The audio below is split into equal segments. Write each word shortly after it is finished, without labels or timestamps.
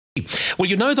Well,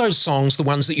 you know those songs, the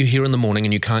ones that you hear in the morning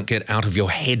and you can't get out of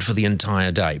your head for the entire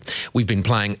day. We've been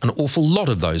playing an awful lot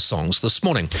of those songs this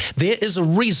morning. There is a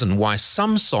reason why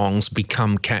some songs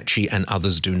become catchy and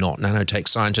others do not. Nanotech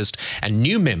scientist and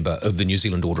new member of the New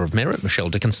Zealand Order of Merit, Michelle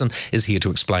Dickinson, is here to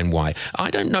explain why.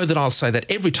 I don't know that I'll say that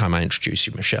every time I introduce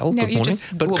you, Michelle. No, Good morning.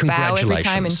 But congratulations. Bow every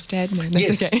time instead. No,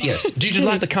 that's okay. Yes. Did you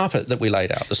like the carpet that we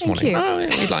laid out this morning? You. Oh, yeah,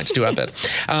 we'd like to do our bit.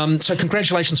 So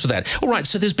congratulations for that. All right,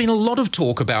 so there's been a lot of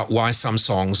talk about why some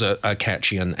songs are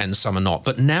catchy and some are not.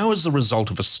 But now, as a result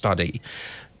of a study,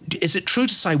 is it true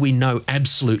to say we know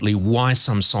absolutely why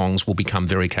some songs will become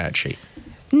very catchy?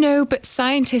 No, but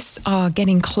scientists are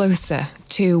getting closer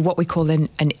to what we call an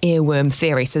earworm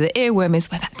theory. So the earworm is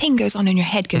where that thing goes on in your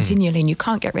head continually and you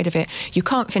can't get rid of it. You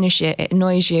can't finish it. It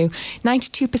annoys you.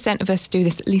 92% of us do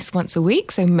this at least once a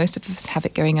week. So most of us have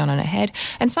it going on in our head.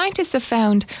 And scientists have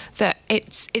found that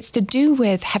it's to do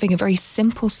with having a very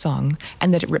simple song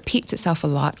and that it repeats itself a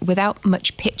lot without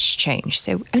much pitch change.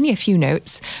 So only a few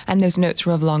notes, and those notes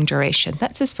are of long duration.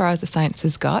 That's as far as the science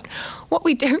has got. What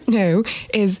we don't know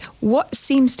is what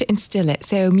seems to instill it.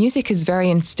 So music is very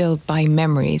instilled by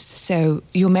memories. So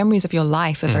your memories of your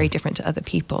life are very different to other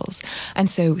people's. And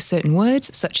so certain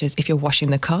words, such as if you're washing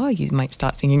the car, you might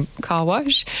start singing car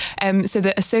wash. So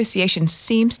the association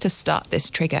seems to start this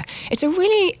trigger. It's a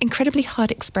really incredibly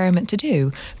hard experiment to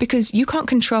do because you can't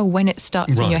control when it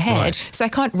starts in your head. Right. So I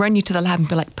can't run you to the lab and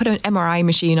be like, put an MRI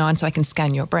machine on so I can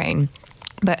scan your brain.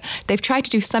 But they've tried to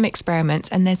do some experiments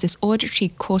and there's this auditory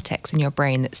cortex in your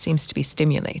brain that seems to be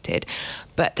stimulated,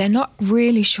 but they're not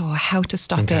really sure how to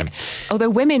stop it. Although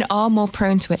women are more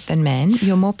prone to it than men,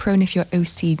 you're more prone if you're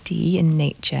OCD in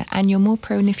nature and you're more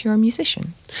prone if you're a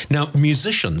musician. Now,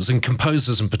 musicians and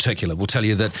composers in particular will tell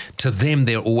you that to them,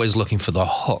 they're always looking for the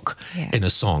hook in a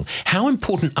song. How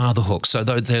important are the hooks? So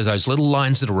there are those little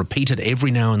lines that are repeated every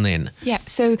now and then. Yeah,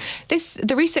 so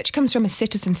the research comes from a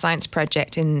citizen science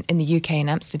project in the UK in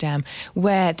Amsterdam,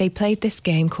 where they played this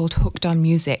game called Hooked on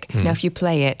Music. Now, if you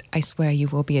play it, I swear you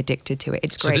will be addicted to it.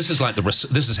 It's great. So this is like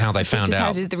this is how they found out. This is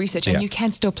how they did the research, and you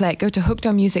can still play it. Go to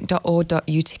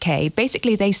hookedonmusic.org.uk.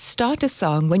 Basically, they start a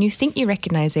song. When you think you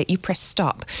recognise it, you press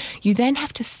stop. You then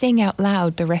have to sing out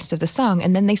loud the rest of the song,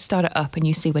 and then they start it up, and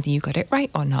you see whether you got it right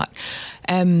or not.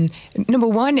 Number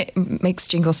one, it makes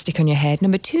jingles stick on your head.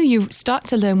 Number two, you start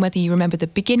to learn whether you remember the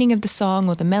beginning of the song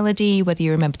or the melody, whether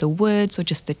you remember the words or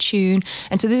just the tune.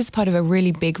 And so this is part of a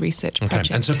really big research project.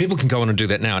 And so people can go on and do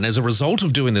that now. And as a result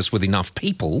of doing this with enough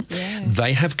people,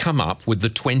 they have come up with the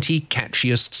 20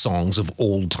 catchiest songs of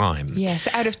all time. Yes,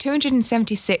 out of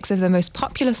 276 of the most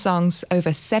popular songs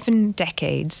over 7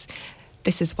 decades,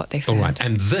 this is what they found. All right,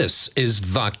 and this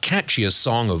is the catchiest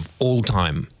song of all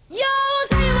time. Yo,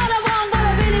 tell me what I want, what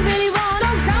I really, really want.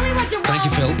 Don't tell me what you want. Thank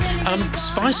you, Phil.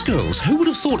 Spice Girls. Who would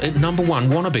have thought at number one,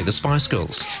 Wannabe, the Spice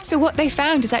Girls? So what they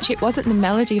found is actually it wasn't the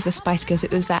melody of the Spice Girls,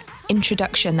 it was that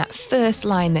introduction, that first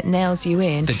line that nails you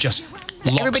in. That just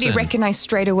everybody recognised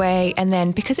straight away, and then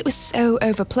because it was so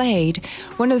overplayed,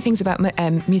 one of the things about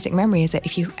music memory is that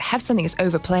if you have something that's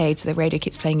overplayed, so the radio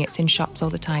keeps playing it, it's in shops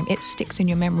all the time, it sticks in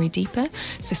your memory deeper.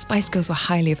 So Spice Girls were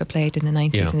highly overplayed in the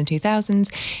 90s and the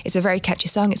 2000s. It's a very catchy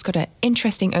song. It's got an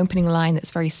interesting opening line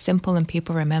that's very simple and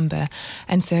people remember.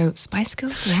 And so Spice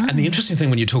Girls won. And the interesting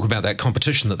thing when you talk about that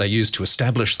competition that they used to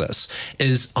establish this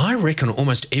is I reckon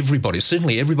almost everybody,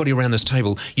 certainly everybody around this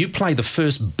table, you play the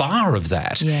first bar of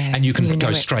that and you can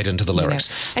go straight into the lyrics.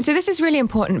 And so this is really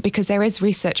important because there is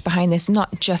research behind this,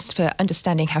 not just for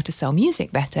understanding how to sell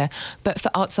music better, but for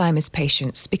Alzheimer's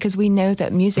patients, because we know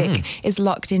that music is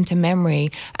locked into memory,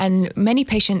 and many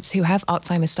patients who have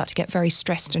Alzheimer's start to get very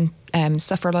stressed and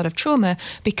suffer a lot of trauma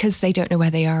because they don't know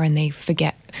where they are and they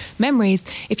forget memories.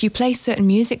 If you play certain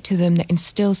music to them that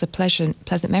instills a pleasant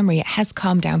memory, it has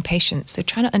calmed down patients. So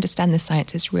trying to understand the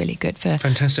science is really good for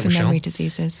memory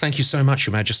diseases. Thank you so much,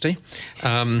 Your Majesty,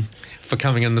 for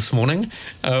coming in this morning,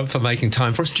 for making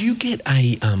time for us. Do you get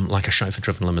a like a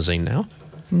chauffeur-driven limousine now?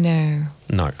 No.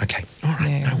 No. Okay. All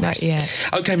right. No, not yet.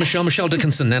 Okay, Michelle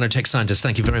Dickinson, Nanotech scientist,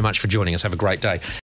 thank you very much for joining us. Have a great day.